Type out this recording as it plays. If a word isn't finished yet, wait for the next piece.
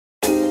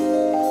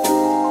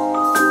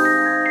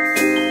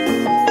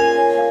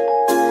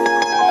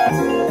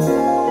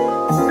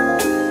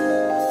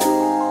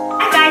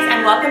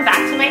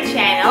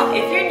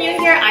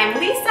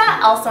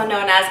also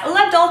known as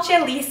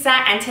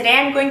ladolcelisa, and today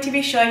I'm going to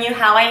be showing you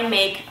how I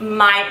make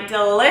my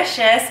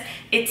delicious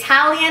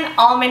Italian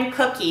almond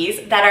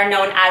cookies that are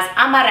known as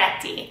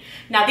Amaretti.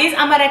 Now these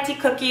Amaretti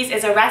cookies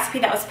is a recipe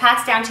that was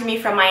passed down to me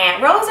from my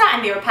Aunt Rosa,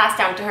 and they were passed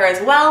down to her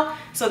as well.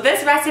 So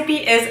this recipe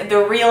is the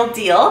real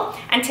deal,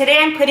 and today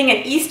I'm putting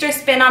an Easter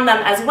spin on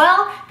them as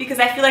well because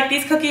I feel like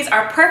these cookies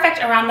are perfect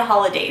around the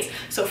holidays.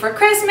 So for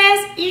Christmas,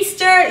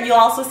 Easter, you'll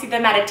also see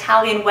them at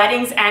Italian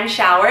weddings and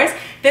showers.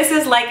 This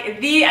is like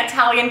the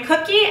Italian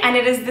cookie, and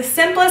it is the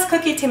simplest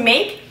cookie to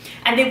make,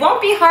 and they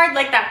won't be hard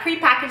like that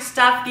prepackaged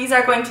stuff. These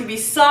are going to be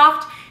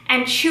soft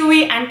and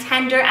chewy and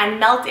tender and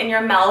melt in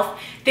your mouth.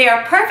 They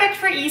are perfect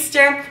for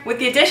Easter. With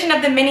the addition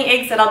of the mini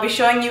eggs that I'll be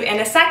showing you in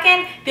a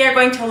second, they are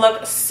going to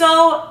look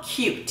so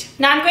cute.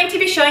 Now I'm going to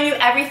be showing you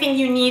everything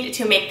you need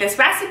to make this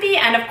recipe,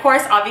 and of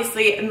course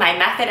obviously my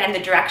method and the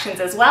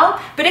directions as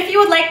well. But if you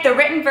would like the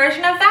written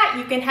version of that,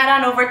 you can head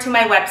on over to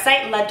my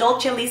website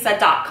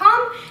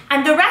ladolcelisa.com,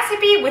 and the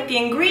recipe with the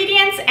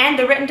ingredients and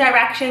the written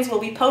directions will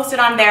be posted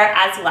on there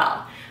as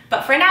well.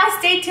 But for now,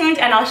 stay tuned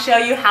and I'll show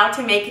you how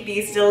to make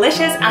these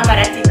delicious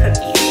Amaretti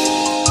cookies.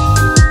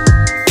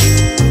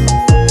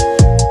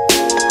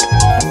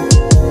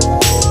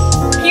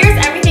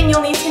 Here's everything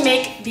you'll need to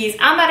make these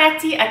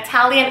Amaretti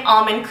Italian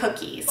almond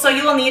cookies. So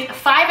you will need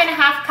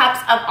 5½ cups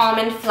of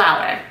almond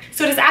flour.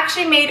 So it is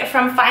actually made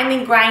from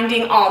finely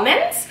grinding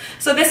almonds.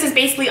 So this is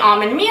basically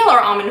almond meal or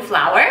almond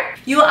flour.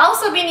 You will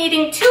also be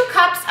needing 2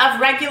 cups of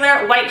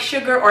regular white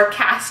sugar or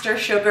castor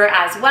sugar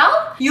as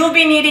well. You'll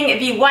be needing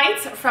the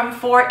whites from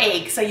 4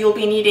 eggs. So you'll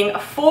be needing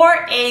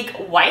 4 egg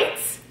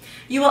whites.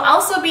 You will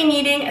also be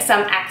needing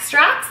some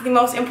extracts. The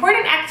most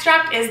important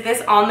extract is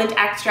this almond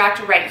extract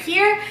right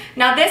here.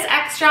 Now this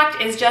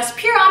extract is just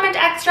pure almond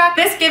extract.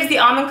 This gives the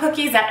almond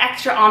cookies that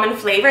extra almond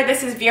flavor.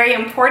 This is very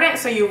important,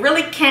 so you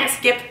really can't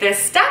skip this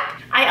step.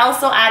 I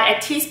also add a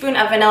teaspoon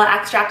of vanilla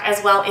extract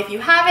as well if you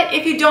have it.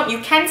 If you don't,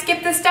 you can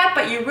skip this step,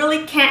 but you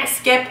really can't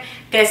skip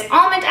this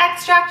almond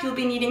extract. You'll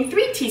be needing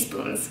 3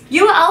 teaspoons.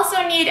 You will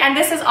also need, and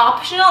this is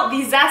optional,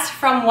 the zest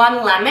from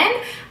 1 lemon.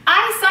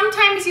 I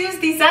sometimes use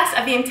the zest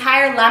of the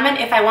entire lemon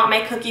if I want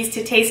my cookies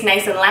to taste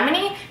nice and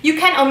lemony. You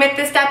can omit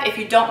this step if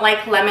you don't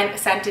like lemon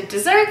scented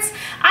desserts.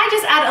 I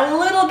just add a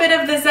little bit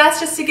of the zest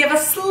just to give a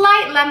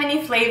slight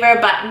lemony flavor,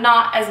 but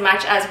not as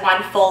much as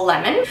 1 full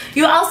lemon.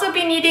 You'll also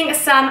be needing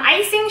some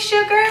icing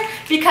sugar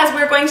because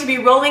we're going to be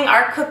rolling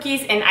our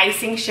cookies in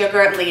icing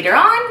sugar later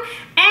on.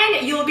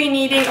 And you'll be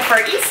needing for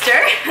Easter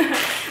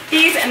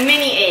these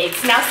mini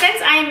eggs. Now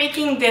since I am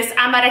making this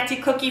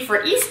Amaretti cookie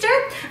for Easter,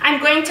 I'm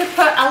going to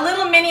put a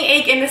little mini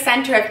egg in the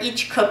center of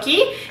each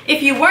cookie.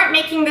 If you weren't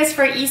making this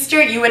for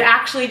Easter, you would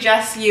actually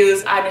just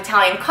use an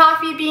Italian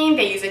coffee bean.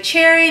 They use a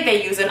cherry,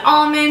 they use an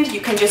almond, you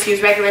can just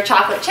use regular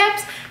chocolate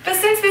chips. But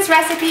since this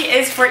recipe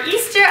is for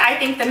Easter, I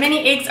think the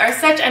mini eggs are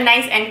such a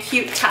nice and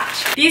cute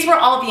touch. These were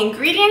all the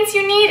ingredients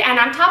you need, and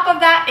on top of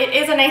that, it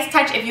is a nice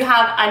touch if you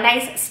have a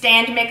nice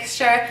stand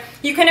mixture.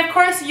 You can of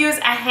course use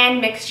a hand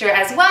mixture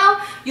as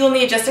well. You'll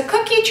need just a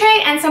cookie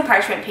tray and some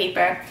parchment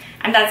paper.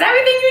 And that's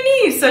everything you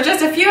need. So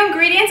just a few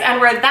ingredients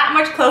and we're that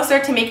much closer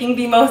to making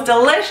the most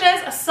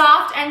delicious,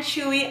 soft and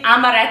chewy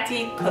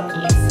Amaretti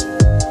cookies.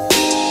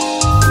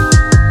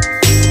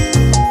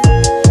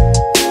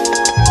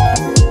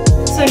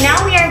 So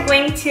now we are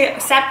going to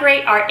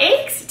separate our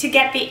eggs to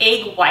get the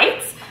egg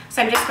whites.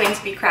 So I'm just going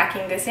to be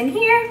cracking this in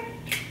here.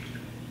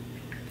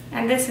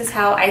 And this is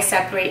how I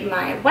separate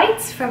my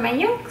whites from my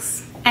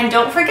yolks. And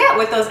don't forget,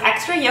 with those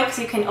extra yolks,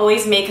 you can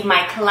always make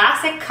my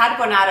classic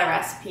carbonara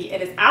recipe.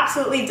 It is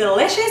absolutely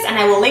delicious, and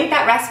I will link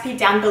that recipe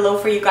down below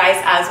for you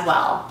guys as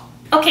well.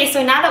 Okay,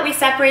 so now that we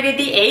separated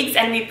the eggs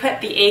and we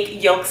put the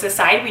egg yolks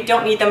aside, we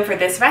don't need them for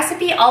this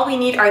recipe. All we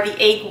need are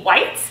the egg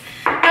whites.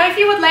 Now if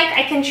you would like,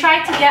 I can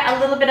try to get a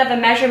little bit of a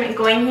measurement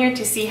going here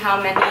to see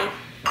how many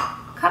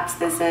cups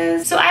this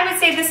is. So I would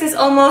say this is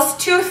almost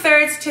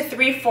 2/3 to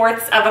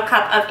 3/4 of a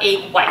cup of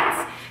egg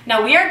whites.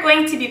 Now we are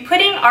going to be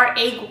putting our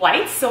egg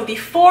whites, so the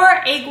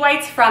 4 egg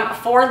whites from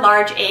 4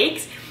 large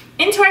eggs,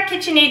 into our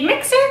KitchenAid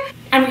mixer,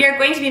 and we are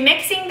going to be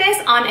mixing this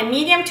on a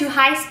medium to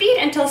high speed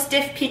until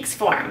stiff peaks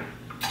form.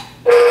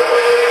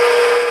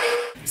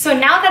 So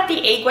now that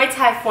the egg whites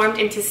have formed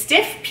into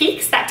stiff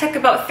peaks, that took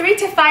about 3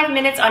 to 5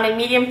 minutes on a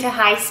medium to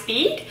high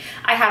speed.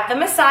 I have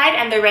them aside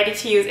and they're ready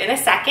to use in a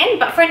second,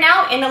 but for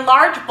now in a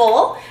large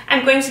bowl,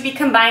 I'm going to be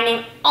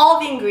combining all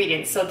the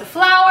ingredients. So the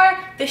flour,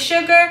 the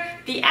sugar,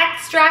 the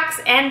extracts,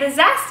 and the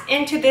zest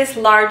into this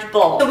large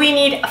bowl. So we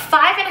need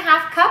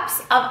 5½ cups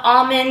of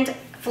almond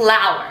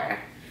flour.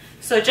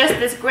 So just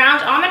this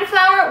ground almond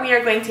flour, we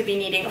are going to be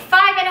needing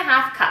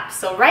 5½ cups.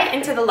 So right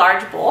into the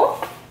large bowl.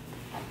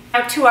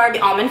 Now to our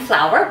almond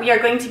flour, we are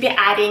going to be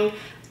adding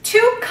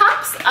 2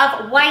 cups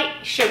of white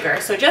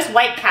sugar. So just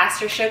white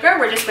castor sugar,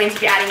 we're just going to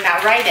be adding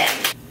that right in.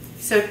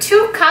 So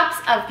 2 cups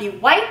of the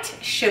white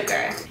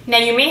sugar. Now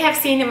you may have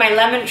seen my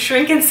lemon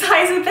shrink in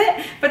size a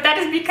bit, but that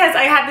is because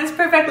I had this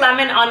perfect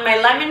lemon on my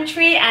lemon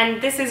tree,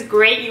 and this is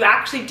great. You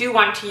actually do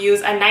want to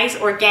use a nice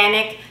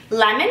organic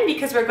lemon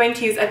because we're going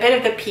to use a bit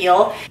of the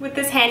peel with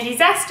this handy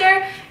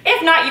zester.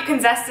 If not, you can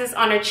zest this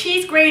on a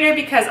cheese grater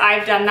because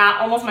I've done that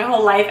almost my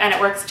whole life and it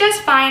works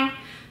just fine.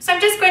 So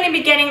I'm just going to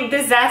be getting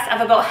the zest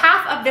of about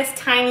half of this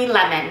tiny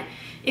lemon.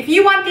 If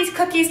you want these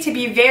cookies to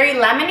be very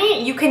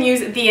lemony, you can use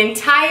the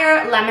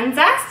entire lemon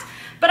zest,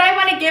 but I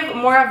want to give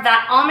more of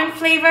that almond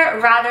flavor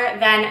rather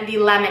than the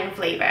lemon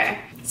flavor.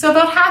 So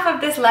about half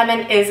of this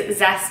lemon is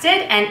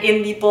zested and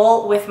in the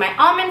bowl with my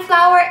almond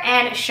flour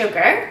and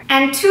sugar.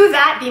 And to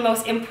that, the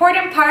most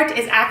important part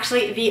is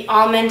actually the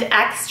almond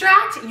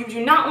extract. You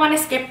do not want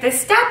to skip this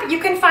step. You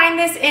can find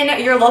this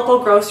in your local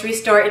grocery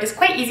store. It is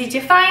quite easy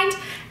to find.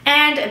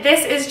 And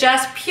this is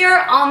just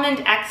pure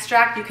almond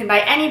extract. You can buy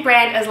any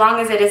brand as long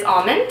as it is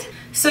almond.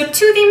 So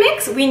to the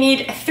mix, we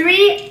need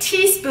 3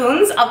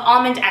 teaspoons of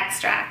almond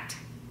extract.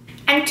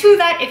 And to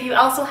that, if you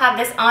also have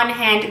this on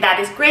hand, that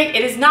is great.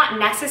 It is not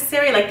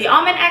necessary like the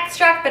almond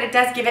extract, but it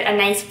does give it a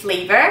nice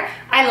flavor.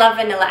 I love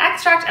vanilla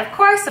extract, of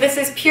course. This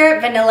is pure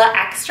vanilla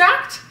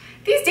extract.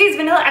 These days,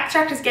 vanilla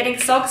extract is getting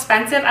so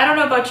expensive. I don't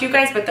know about you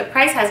guys, but the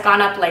price has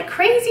gone up like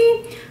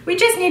crazy. We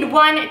just need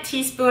 1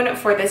 teaspoon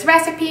for this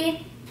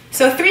recipe.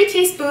 So 3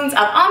 teaspoons of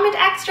almond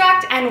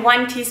extract and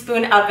 1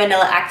 teaspoon of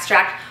vanilla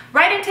extract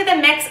right into the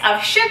mix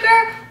of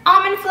sugar,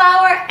 almond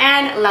flour,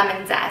 and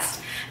lemon zest.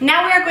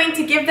 Now we are going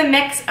to give the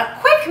mix a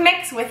quick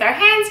mix with our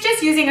hands,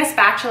 just using a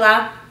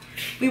spatula.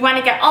 We want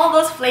to get all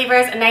those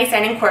flavors nice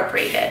and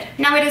incorporated.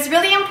 Now it is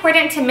really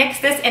important to mix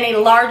this in a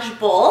large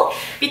bowl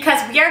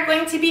because we are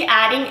going to be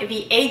adding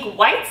the egg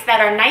whites that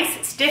are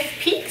nice stiff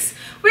peaks.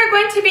 We're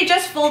going to be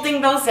just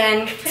folding those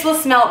in. This will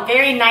smell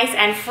very nice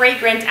and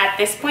fragrant at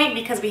this point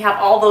because we have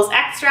all those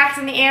extracts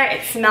in the air.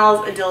 It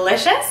smells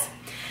delicious.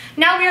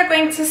 Now we are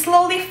going to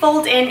slowly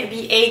fold in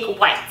the egg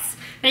whites.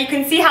 Now you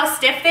can see how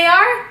stiff they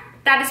are.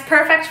 That is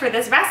perfect for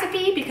this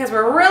recipe because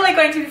we're really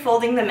going to be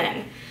folding them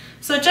in.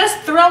 So just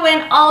throw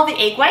in all the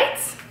egg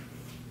whites,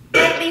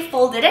 lightly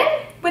fold it in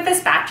with a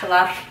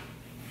spatula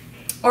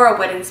or a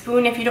wooden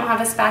spoon. If you don't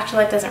have a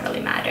spatula, it doesn't really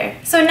matter.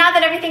 So now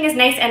that everything is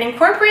nice and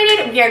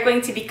incorporated, we are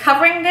going to be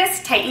covering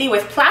this tightly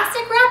with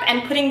plastic wrap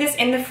and putting this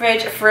in the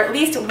fridge for at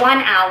least 1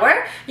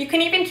 hour. You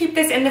can even keep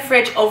this in the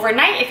fridge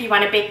overnight if you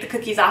want to bake the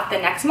cookies off the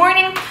next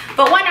morning,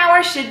 but 1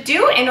 hour should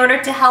do in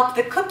order to help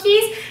the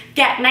cookies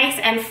get nice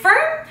and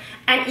firm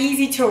and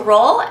easy to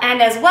roll,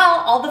 and as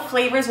well all the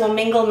flavors will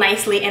mingle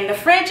nicely in the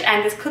fridge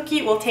and this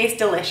cookie will taste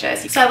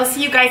delicious. So I will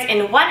see you guys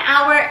in 1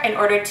 hour in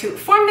order to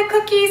form the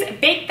cookies,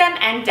 bake them,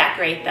 and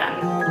decorate them.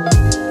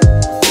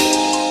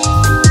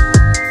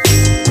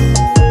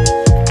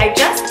 I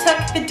just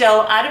took the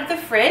dough out of the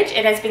fridge.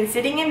 It has been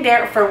sitting in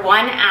there for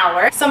 1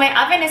 hour. So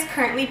my oven is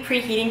currently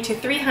preheating to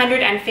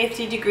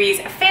 350 degrees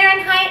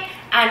Fahrenheit.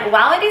 And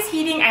while it is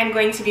heating, I'm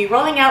going to be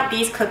rolling out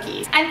these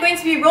cookies. I'm going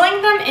to be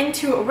rolling them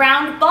into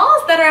round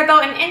balls that are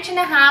about 1.5 inches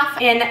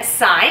in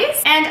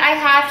size. And I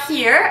have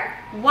here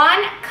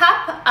 1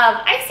 cup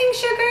of icing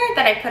sugar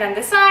that I put on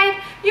the side.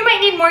 You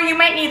might need more, you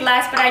might need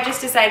less, but I just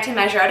decided to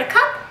measure out a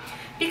cup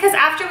because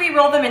after we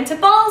roll them into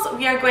balls,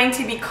 we are going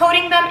to be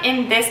coating them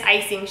in this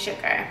icing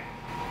sugar.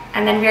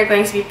 And then we are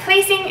going to be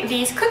placing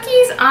these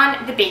cookies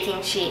on the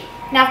baking sheet.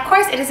 Now, of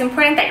course, it is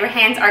important that your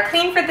hands are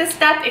clean for this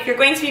step. If you're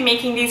going to be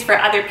making these for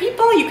other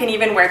people, you can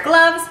even wear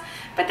gloves,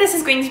 but this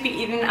is going to be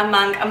eaten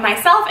among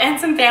myself and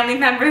some family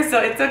members,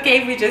 so it's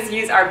okay if we just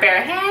use our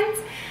bare hands.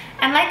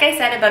 And like I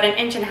said, about 1.5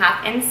 inches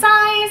in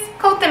size.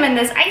 Coat them in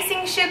this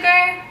icing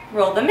sugar,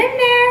 roll them in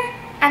there,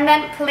 and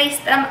then place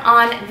them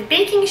on the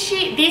baking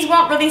sheet. These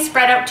won't really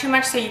spread out too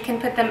much, so you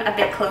can put them a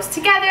bit close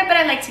together, but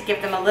I like to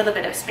give them a little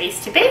bit of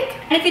space to bake.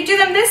 And if you do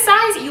them this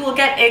size, you will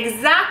get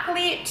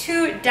exactly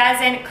 2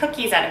 dozen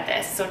cookies out of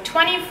this. So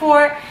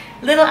 24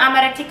 little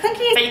Amaretti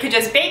cookies that you could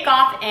just bake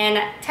off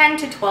in 10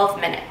 to 12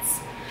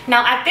 minutes.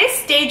 Now at this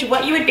stage,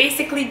 what you would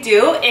basically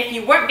do if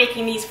you weren't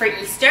baking these for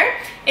Easter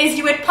is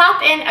you would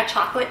pop in a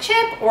chocolate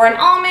chip or an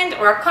almond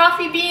or a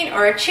coffee bean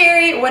or a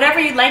cherry, whatever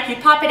you'd like,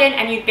 you'd pop it in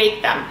and you'd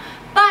bake them.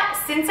 But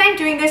since I'm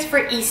doing this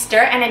for Easter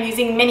and I'm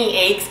using mini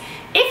eggs,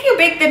 if you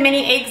bake the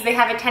mini eggs, they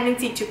have a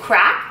tendency to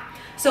crack.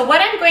 So what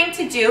I'm going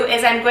to do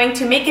is I'm going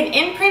to make an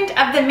imprint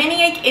of the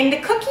mini egg in the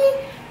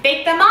cookie,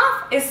 bake them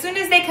off. As soon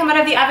as they come out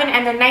of the oven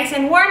and they're nice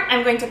and warm,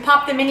 I'm going to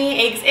pop the mini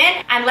eggs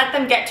in and let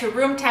them get to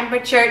room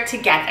temperature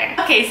together.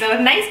 Okay, so with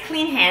nice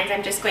clean hands,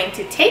 I'm just going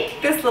to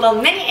take this little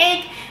mini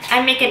egg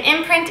and make an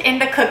imprint in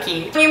the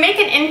cookie. When you make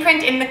an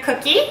imprint in the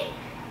cookie,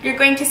 you're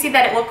going to see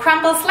that it will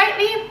crumble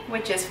slightly,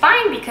 which is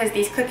fine because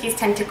these cookies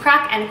tend to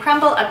crack and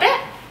crumble a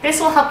bit. This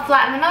will help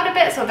flatten them out a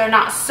bit so they're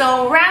not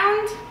so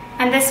round.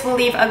 And this will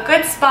leave a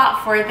good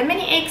spot for the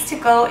mini eggs to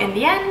go in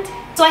the end.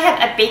 So I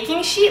have a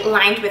baking sheet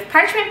lined with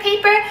parchment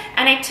paper,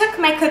 and I took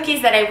my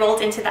cookies that I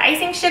rolled into the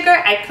icing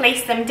sugar, I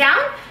placed them down,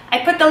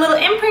 I put the little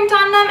imprint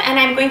on them, and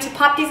I'm going to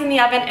pop these in the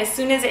oven as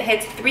soon as it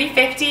hits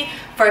 350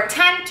 for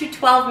 10 to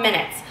 12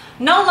 minutes.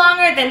 no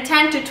longer than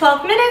 10 to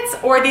 12 minutes,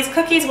 or these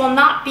cookies will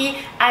not be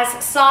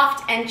as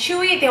soft and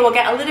chewy. They will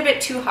get a little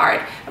bit too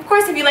hard. Of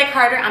course, if you like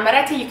harder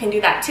amaretti, you can do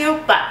that too,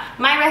 but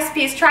my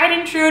recipe is tried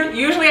and true.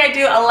 Usually I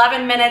do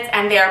 11 minutes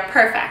and they are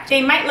perfect.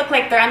 They might look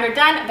like they're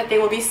underdone, but they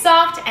will be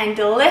soft and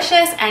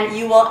delicious, and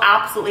you will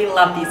absolutely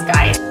love these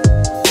guys.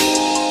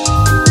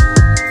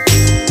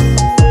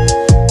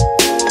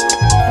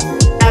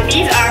 Now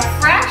these are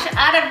fresh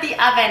out of the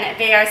oven.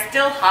 They are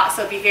still hot,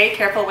 so be very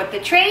careful with the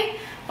tray.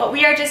 But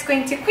we are just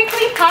going to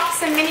quickly pop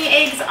some mini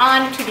eggs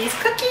onto these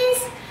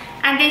cookies,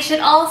 and they should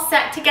all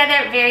set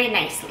together very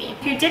nicely.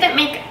 If you didn't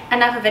make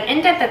enough of an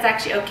indent, that's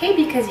actually okay,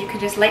 because you can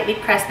just lightly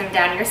press them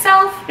down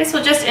yourself. This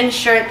will just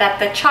ensure that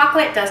the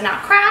chocolate does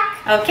not crack.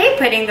 Okay,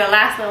 putting the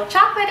last little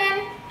chocolate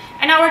in.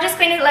 And now we're just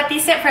going to let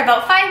these sit for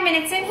about 5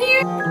 minutes in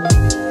here.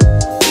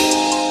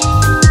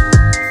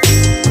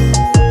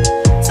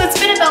 So it's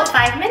been about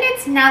 5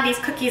 minutes. Now these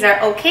cookies are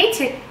okay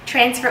to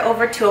transfer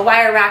over to a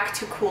wire rack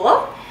to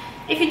cool.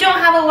 If you don't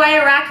have a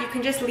wire rack, you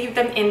can just leave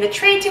them in the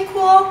tray to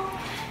cool,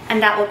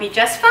 and that will be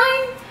just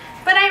fine.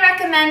 But I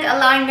recommend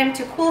allowing them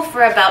to cool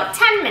for about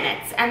 10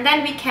 minutes, and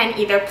then we can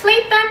either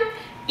plate them,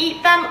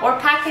 eat them, or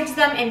package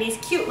them in these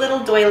cute little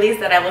doilies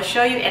that I will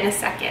show you in a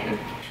second.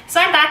 So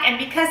I'm back, and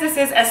because this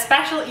is a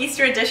special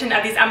Easter edition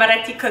of these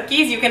Amaretti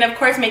cookies, you can of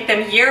course make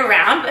them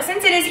year-round, but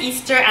since it is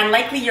Easter and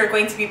likely you're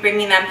going to be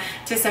bringing them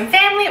to some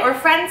family or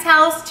friend's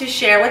house to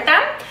share with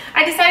them,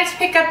 I decided to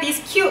pick up these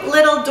cute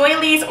little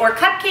doilies or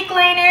cupcake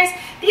liners.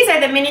 These are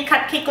the mini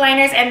cupcake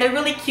liners, and they're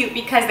really cute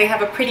because they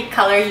have a pretty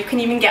color. You can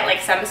even get like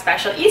some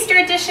special Easter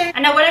edition.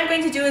 And now what I'm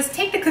going to do is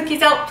take the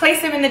cookies out,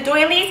 place them in the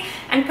doilies,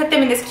 and put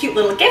them in this cute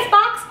little gift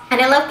box. And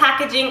I love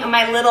packaging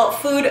my little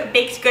food,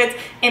 baked goods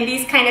in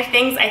these kind of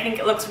things. I think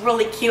it looks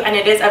really cute, and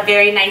it is a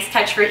very nice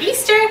touch for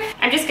Easter.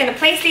 I'm just gonna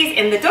place these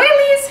in the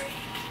doilies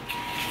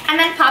and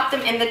then pop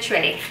them in the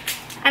tray.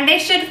 And they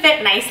should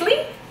fit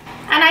nicely.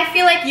 And I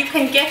feel like you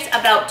can gift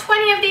about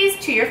 20 of these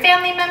to your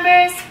family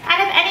members.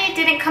 And if any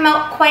didn't come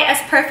out quite as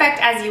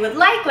perfect as you would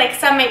like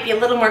some might be a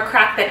little more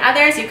cracked than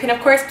others, you can of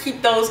course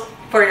keep those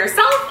for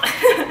yourself.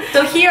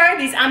 So here are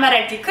these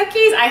Amaretti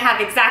cookies. I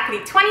have exactly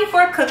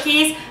 24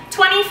 cookies.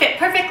 20 fit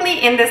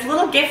perfectly in this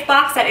little gift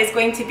box that is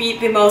going to be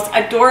the most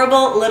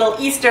adorable little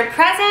Easter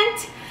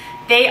present.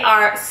 They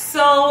are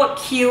so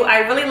cute. I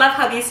really love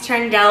how these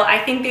turned out. I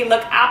think they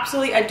look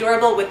absolutely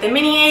adorable with the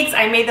mini eggs.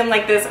 I made them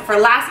like this for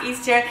last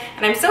Easter,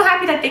 and I'm so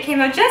happy that they came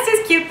out just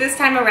as cute this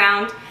time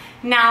around.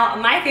 Now,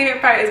 my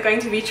favorite part is going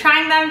to be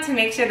trying them to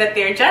make sure that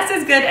they're just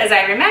as good as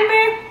I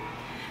remember.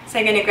 So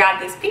I'm gonna grab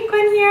this pink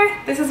one here.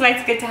 This is why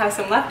it's good to have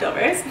some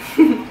leftovers.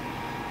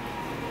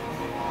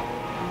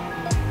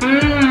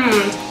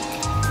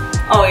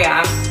 Oh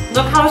yeah,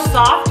 look how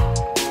soft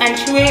and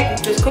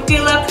chewy this cookie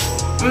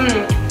looks.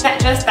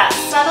 Just that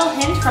subtle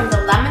hint from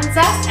the lemon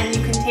zest, and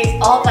you can taste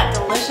all that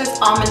delicious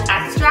almond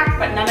extract,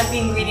 but none of the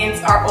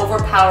ingredients are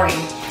overpowering.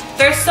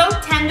 They're so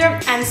tender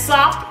and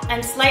soft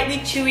and slightly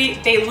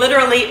chewy, they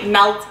literally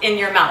melt in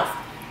your mouth.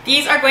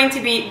 These are going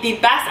to be the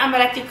best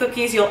Amaretti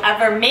cookies you'll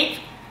ever make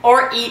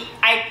or eat.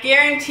 I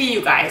guarantee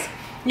you guys.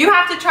 You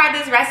have to try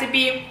this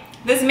recipe.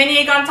 This mini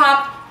egg on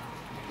top.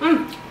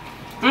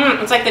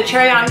 It's like the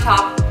cherry on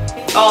top.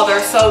 Oh,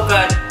 they're so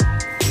good.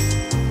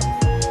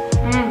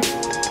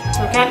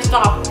 I can't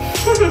stop.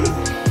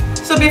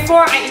 So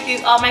before I eat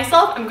these all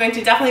myself, I'm going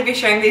to definitely be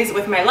sharing these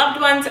with my loved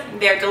ones.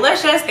 They're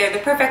delicious. They're the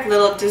perfect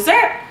little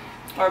dessert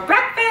or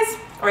breakfast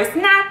or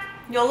snack.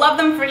 You'll love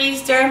them for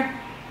Easter.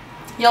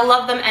 You'll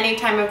love them any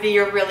time of the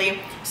year, really.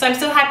 So I'm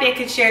so happy I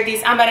could share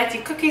these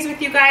Amaretti cookies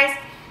with you guys.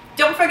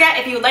 Don't forget,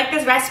 if you like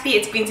this recipe,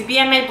 it's going to be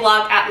on my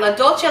blog at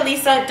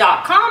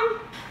ladolcelisa.com.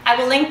 I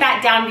will link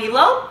that down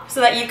below so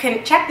that you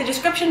can check the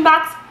description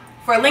box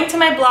for a link to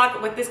my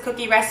blog with this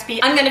cookie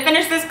recipe. I'm gonna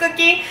finish this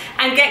cookie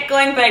and get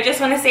going, but I just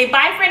wanna say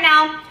bye for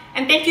now.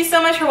 And thank you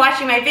so much for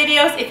watching my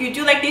videos. If you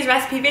do like these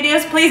recipe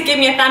videos, please give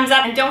me a thumbs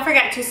up, and don't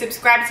forget to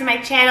subscribe to my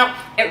channel.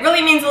 It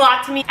really means a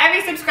lot to me.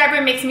 Every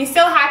subscriber makes me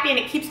so happy, and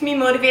it keeps me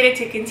motivated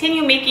to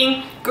continue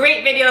making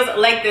great videos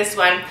like this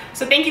one.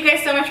 So thank you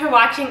guys so much for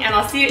watching, and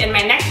I'll see you in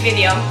my next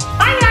video.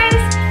 Bye guys!